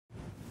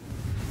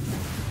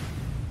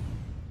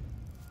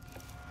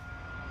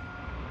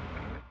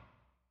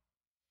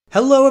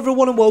Hello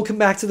everyone and welcome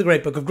back to the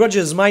Great Book of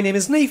Grudges. My name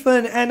is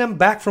Nathan and I'm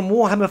back from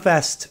Warhammer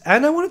Fest,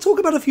 and I want to talk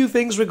about a few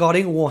things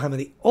regarding Warhammer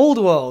the Old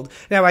World.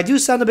 Now I do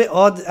sound a bit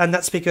odd, and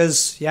that's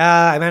because,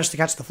 I managed to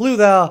catch the flu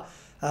there.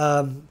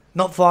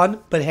 Not fun,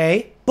 but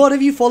hey. But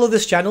if you follow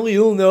this channel,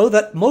 you'll know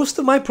that most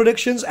of my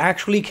predictions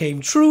actually came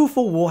true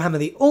for Warhammer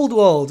the Old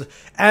World,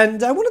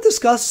 and I want to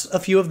discuss a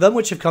few of them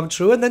which have come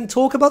true and then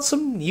talk about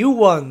some new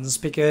ones,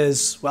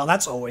 because, well,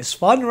 that's always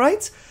fun,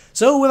 right?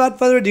 So without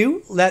further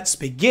ado, let's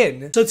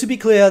begin. So to be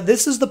clear,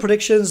 this is the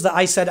predictions that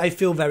I said I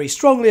feel very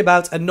strongly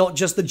about and not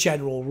just the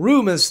general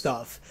rumors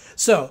stuff.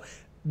 So,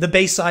 the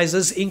base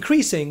sizes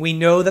increasing. We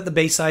know that the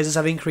base sizes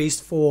have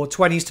increased for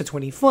 20s to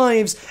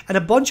 25s, and a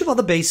bunch of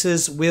other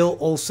bases will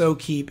also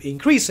keep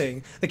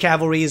increasing. The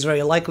cavalry is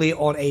very likely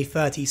on a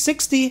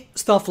 30-60.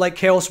 Stuff like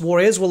Chaos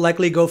Warriors will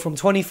likely go from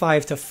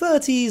 25 to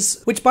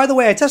 30s, which by the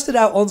way I tested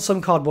out on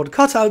some cardboard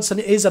cutouts and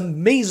it is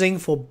amazing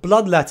for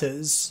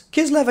bloodletters.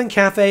 Kislev and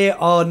Cafe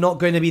are not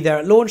going to be there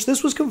at launch.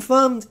 This was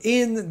confirmed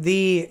in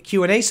the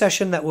Q&A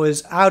session that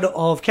was out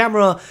of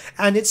camera,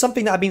 and it's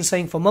something that I've been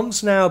saying for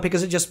months now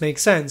because it just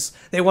makes sense.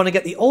 They want to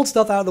get the old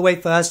stuff out of the way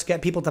first,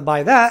 get people to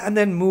buy that, and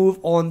then move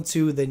on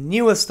to the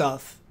newer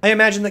stuff. I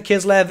imagine that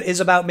Kislev is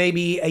about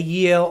maybe a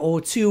year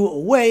or two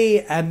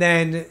away, and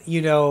then,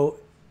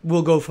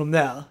 we'll go from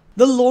there.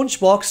 The launch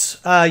box,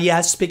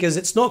 yes, because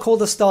it's not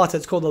called a starter,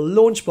 it's called a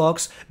launch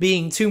box,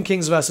 being Tomb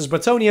Kings versus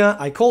Bretonnia.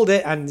 I called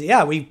it, and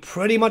yeah, we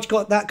pretty much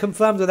got that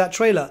confirmed with that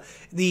trailer.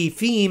 The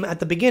theme at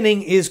the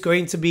beginning is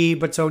going to be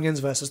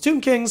Bretonnians versus Tomb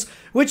Kings,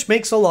 which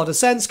makes a lot of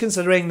sense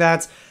considering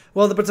that,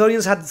 well, the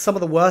Bretonnians had some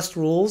of the worst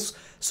rules,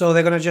 so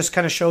they're going to just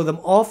kind of show them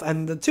off,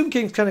 and the Tomb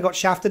Kings kind of got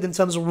shafted in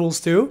terms of rules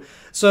too.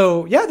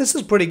 So yeah, this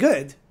is pretty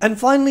good. And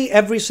finally,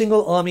 every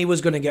single army was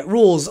going to get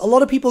rules. A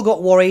lot of people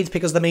got worried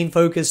because the main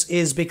focus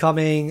is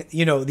becoming,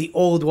 the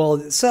old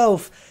world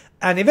itself,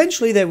 and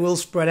eventually they will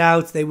spread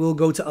out, they will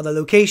go to other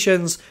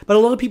locations, but a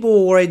lot of people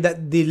were worried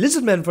that the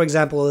Lizardmen, for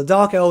example, or the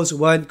Dark Elves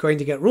weren't going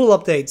to get rule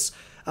updates.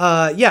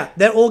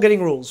 They're all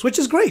getting rules, which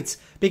is great,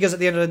 because at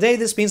the end of the day,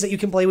 this means that you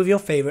can play with your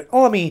favorite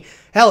army.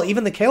 Hell,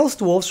 even the Chaos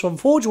Dwarfs from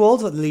Forge World,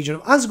 the Legion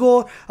of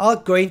Asgore, are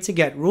going to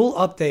get rule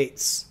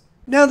updates.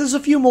 Now, there's a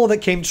few more that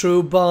came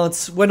true,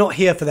 but we're not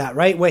here for that,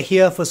 right? We're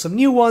here for some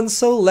new ones,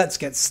 so let's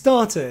get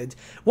started.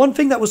 One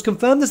thing that was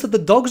confirmed is that the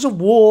Dogs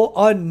of War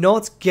are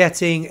not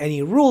getting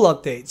any rule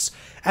updates,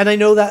 and I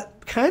know that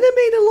kind of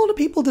made a lot of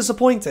people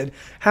disappointed.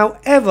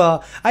 However,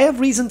 I have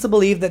reason to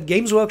believe that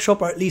Games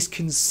Workshop are at least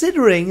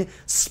considering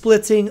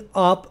splitting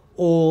up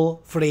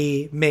all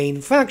three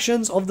main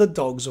factions of the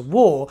Dogs of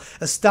War: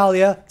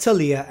 Astalia,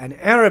 Talia, and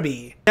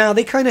Araby. Now,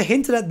 they kind of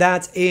hinted at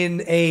that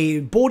in a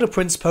Border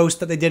Prince post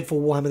that they did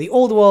for Warhammer the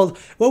Old World,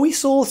 where we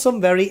saw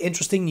some very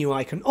interesting new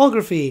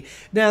iconography.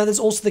 Now, there's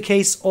also the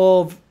case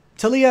of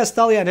Talia,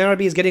 Astalia, and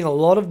Araby is getting a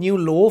lot of new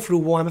lore through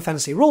Warhammer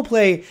Fantasy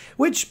Roleplay,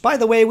 which, by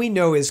the way, we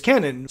know is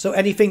canon. So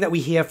anything that we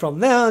hear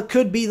from there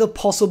could be the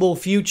possible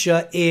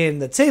future in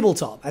the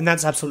tabletop, and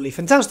that's absolutely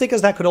fantastic,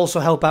 as that could also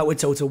help out with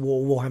Total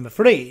War Warhammer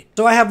 3.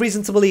 So I have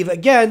reason to believe,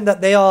 again,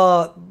 that they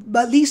are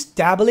at least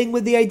dabbling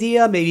with the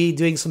idea, maybe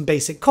doing some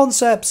basic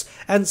concepts,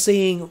 and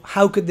seeing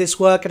how could this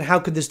work and how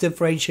could this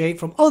differentiate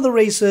from other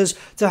races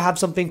to have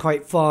something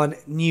quite fun,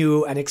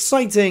 new, and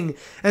exciting.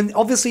 And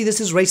obviously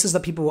this is races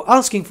that people were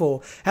asking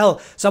for.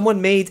 Hell,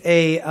 someone made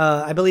a,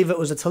 I believe it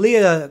was a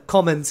Talia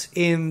comment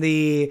in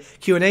the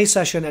Q&A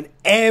session, and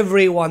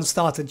everyone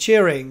started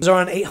cheering. There's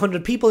around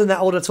 800 people in that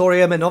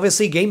auditorium, and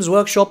obviously Games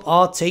Workshop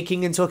are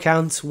taking into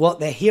account what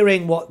they're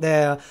hearing, what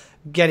they're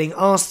getting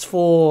asked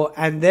for,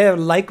 and they're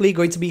likely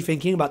going to be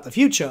thinking about the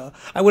future.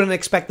 I wouldn't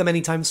expect them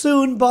anytime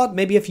soon, but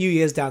maybe a few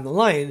years down the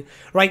line.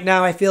 Right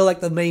now, I feel like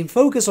the main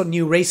focus on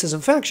new races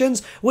and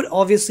factions would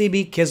obviously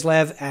be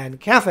Kislev and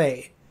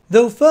Cafe.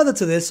 Though further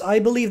to this, I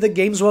believe that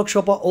Games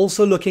Workshop are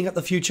also looking at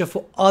the future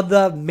for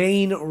other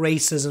main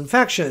races and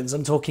factions.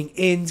 I'm talking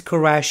Ind,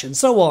 Koresh, and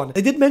so on.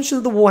 They did mention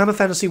that the Warhammer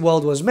Fantasy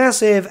world was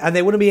massive, and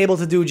they wouldn't be able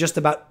to do just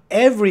about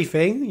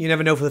everything. You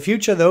never know for the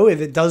future, though. If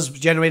it does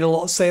generate a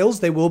lot of sales,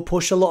 they will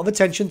push a lot of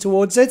attention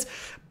towards it.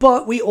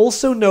 But we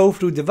also know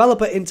through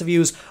developer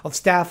interviews of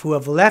staff who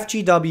have left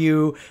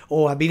GW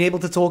or have been able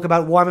to talk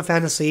about Warhammer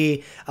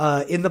Fantasy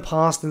in the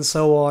past and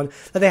so on,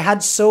 that they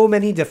had so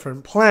many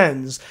different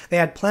plans. They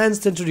had plans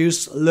to introduce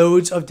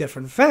loads of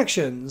different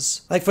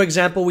factions. Like, for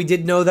example, we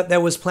did know that there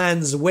was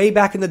plans way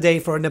back in the day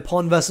for a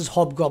Nippon versus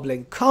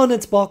Hobgoblin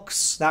Carnage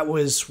box. That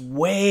was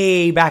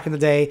way back in the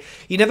day.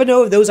 You never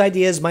know if those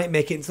ideas might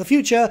make it into the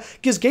future,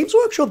 because Games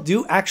Workshop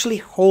do actually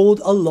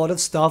hold a lot of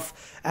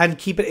stuff and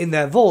keep it in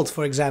their vault,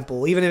 for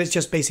example, even if it's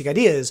just basic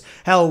ideas.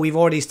 Hell, we've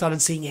already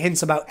started seeing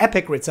hints about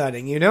Epic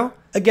returning,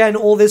 Again,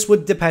 all this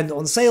would depend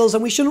on sales,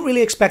 and we shouldn't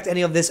really expect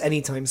any of this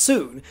anytime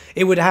soon.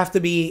 It would have to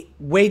be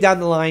way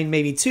down the line,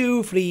 maybe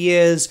 2-3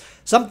 years,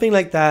 something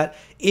like that,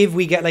 if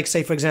we get, like,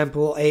 say, for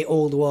example, a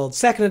Old World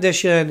 2nd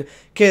edition,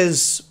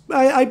 because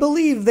I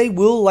believe they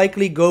will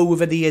likely go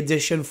with the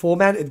edition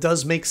format. It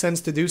does make sense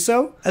to do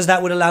so, as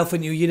that would allow for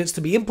new units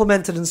to be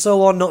implemented and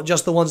so on, not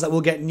just the ones that will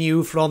get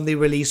new from the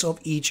release of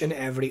each and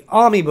every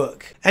army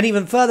book. And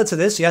even further to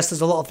this, yes,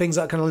 there's a lot of things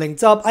that are kind of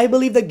linked up. I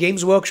believe that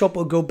Games Workshop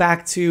will go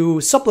back to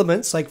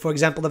supplements, like, for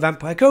example, the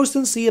Vampire Coast,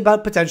 and see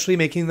about potentially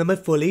making them a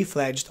fully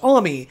fledged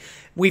army.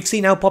 We've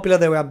seen how popular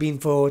they have been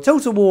for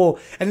Total War,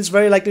 and it's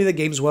very likely the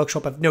Games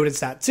Workshop have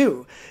noticed that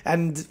too.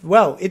 And,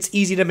 well, it's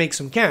easy to make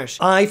some cash.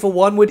 I, for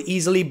one, would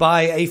easily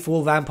buy a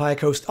full Vampire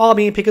Coast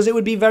army, because it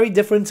would be very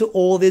different to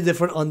all the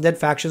different undead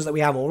factions that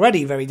we have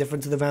already, very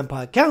different to the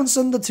Vampire Counts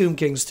and the Tomb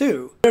Kings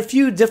too. There are a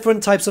few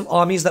different types of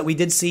armies that we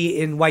did see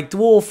in White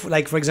Dwarf,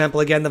 like, for example,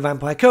 again, the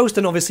Vampire Coast,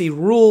 and obviously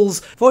rules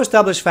for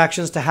established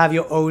factions to have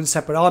your own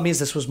separate armies.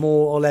 This was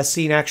more or less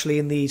seen actually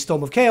in the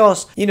Storm of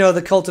Chaos, you know,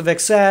 the Cult of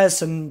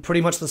Excess, and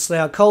pretty much the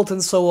Slayer Cult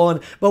and so on.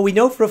 But we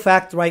know for a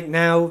fact right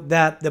now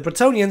that the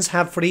Bretonnians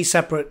have 3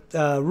 separate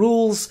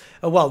rules.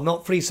 Well,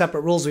 not 3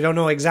 separate rules. We don't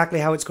know exactly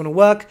how it's going to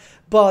work,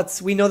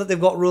 but we know that they've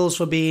got rules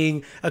for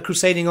being a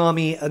crusading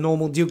army, a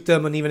normal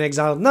dukedom, and even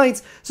exiled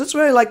knight, so it's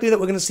very likely that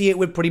we're going to see it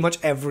with pretty much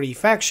every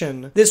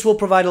faction. This will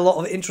provide a lot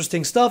of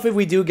interesting stuff if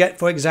we do get,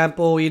 for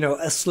example, you know,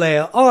 a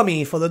Slayer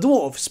army for the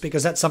dwarves,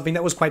 because that's something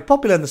that was quite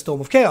popular in the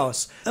Storm of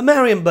Chaos. A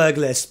Marienburg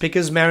list,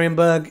 because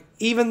Marienburg,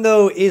 even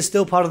though is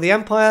still part of the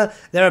Empire,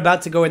 they're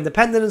about to go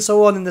independent and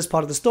so on in this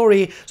part of the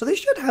story, so they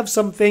should have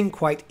something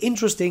quite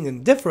interesting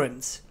and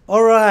different.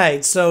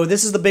 Alright, so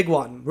this is the big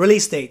one.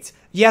 Release date.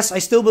 Yes, I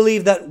still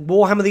believe that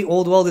Warhammer the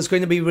Old World is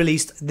going to be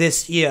released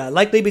this year,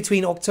 likely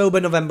between October,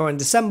 November, and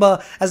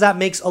December, as that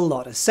makes a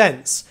lot of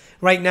sense.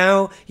 Right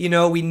now, you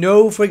know, we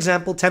know, for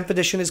example, 10th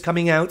edition is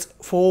coming out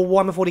for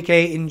Warhammer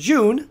 40k in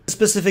June. The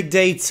specific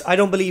date, I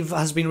don't believe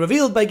has been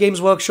revealed by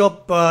Games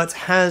Workshop, but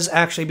has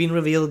actually been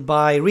revealed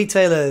by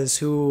retailers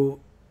who,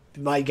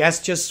 I guess,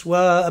 just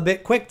were a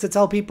bit quick to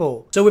tell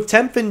people. So with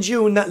 10th in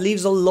June, that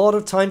leaves a lot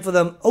of time for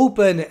them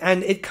open,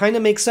 and it kind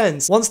of makes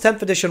sense. Once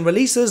 10th edition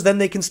releases, then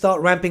they can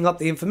start ramping up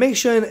the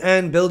information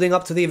and building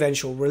up to the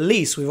eventual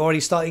release. We've already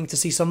starting to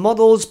see some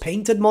models,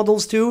 painted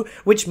models too,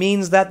 which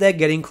means that they're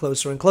getting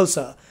closer and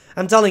closer.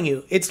 I'm telling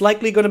you, it's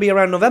likely going to be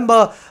around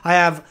November. I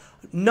have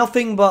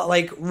nothing but,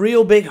 like,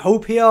 real big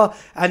hope here,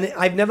 and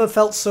I've never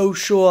felt so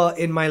sure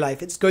in my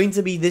life. It's going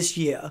to be this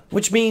year,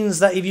 which means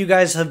that if you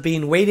guys have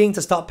been waiting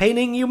to start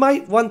painting, you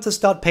might want to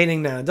start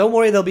painting now. Don't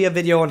worry, there'll be a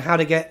video on how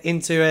to get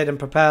into it and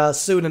prepare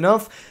soon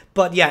enough,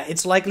 but yeah,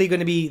 it's likely going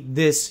to be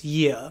this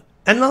year.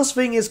 And last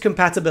thing is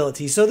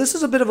compatibility. So this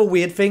is a bit of a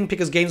weird thing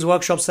because Games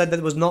Workshop said that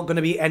there was not going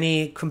to be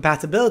any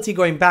compatibility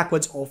going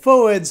backwards or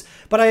forwards,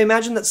 but I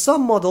imagine that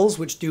some models,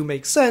 which do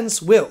make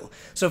sense, will.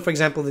 So for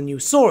example, the new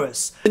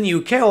Saurus, the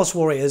new Chaos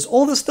Warriors,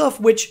 all the stuff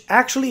which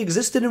actually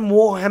existed in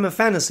Warhammer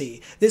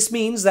Fantasy. This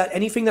means that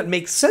anything that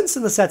makes sense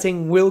in the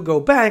setting will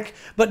go back,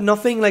 but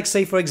nothing like,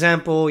 say for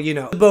example, you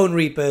know, the Bone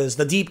Reapers,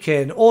 the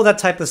Deepkin, all that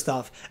type of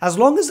stuff. As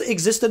long as it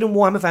existed in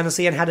Warhammer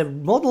Fantasy and had a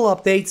model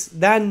update,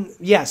 then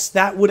yes,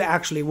 that would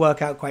actually work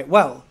out quite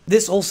well.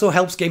 This also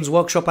helps Games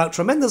Workshop out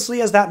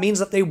tremendously, as that means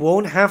that they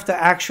won't have to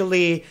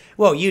actually,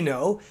 well, you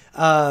know,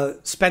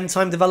 spend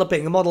time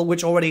developing a model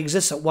which already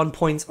exists at one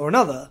point or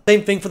another.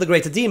 Same thing for the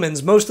Greater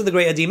Demons. Most of the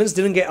Greater Demons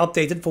didn't get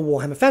updated for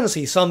Warhammer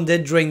Fantasy. Some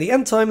did during the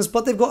end times,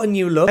 but they've got a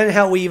new look, and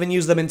how we even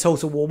use them in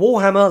Total War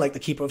Warhammer, like the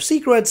Keeper of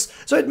Secrets,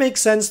 so it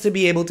makes sense to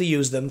be able to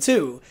use them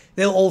too.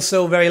 They'll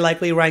also very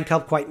likely rank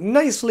up quite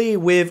nicely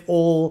with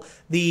all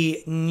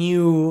the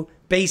new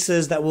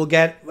bases that we'll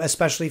get,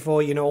 especially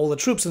for, you know, all the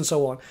troops and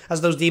so on,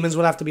 as those demons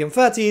will have to be on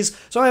 30s,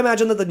 so I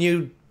imagine that the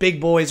new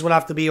big boys will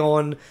have to be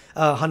on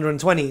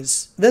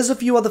 120s. There's a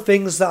few other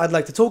things that I'd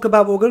like to talk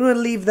about, but we're going to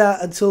leave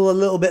that until a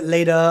little bit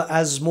later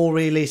as more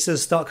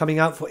releases start coming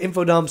out for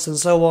info dumps and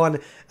so on.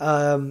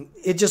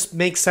 It just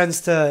makes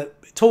sense to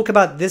talk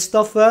about this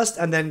stuff first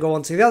and then go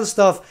on to the other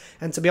stuff,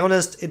 and to be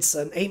honest, it's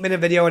an 8-minute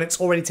video and it's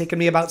already taken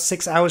me about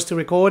 6 hours to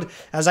record,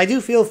 as I do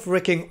feel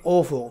freaking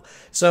awful,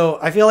 so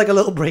I feel like a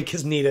little break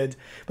is needed.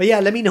 But yeah,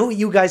 let me know what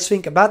you guys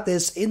think about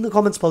this in the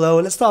comments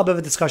below. Let's start a bit of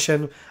a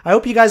discussion. I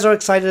hope you guys are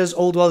excited as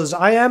old world as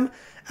I am,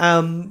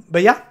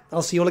 but yeah,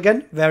 I'll see you all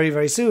again very,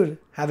 very soon.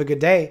 Have a good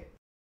day.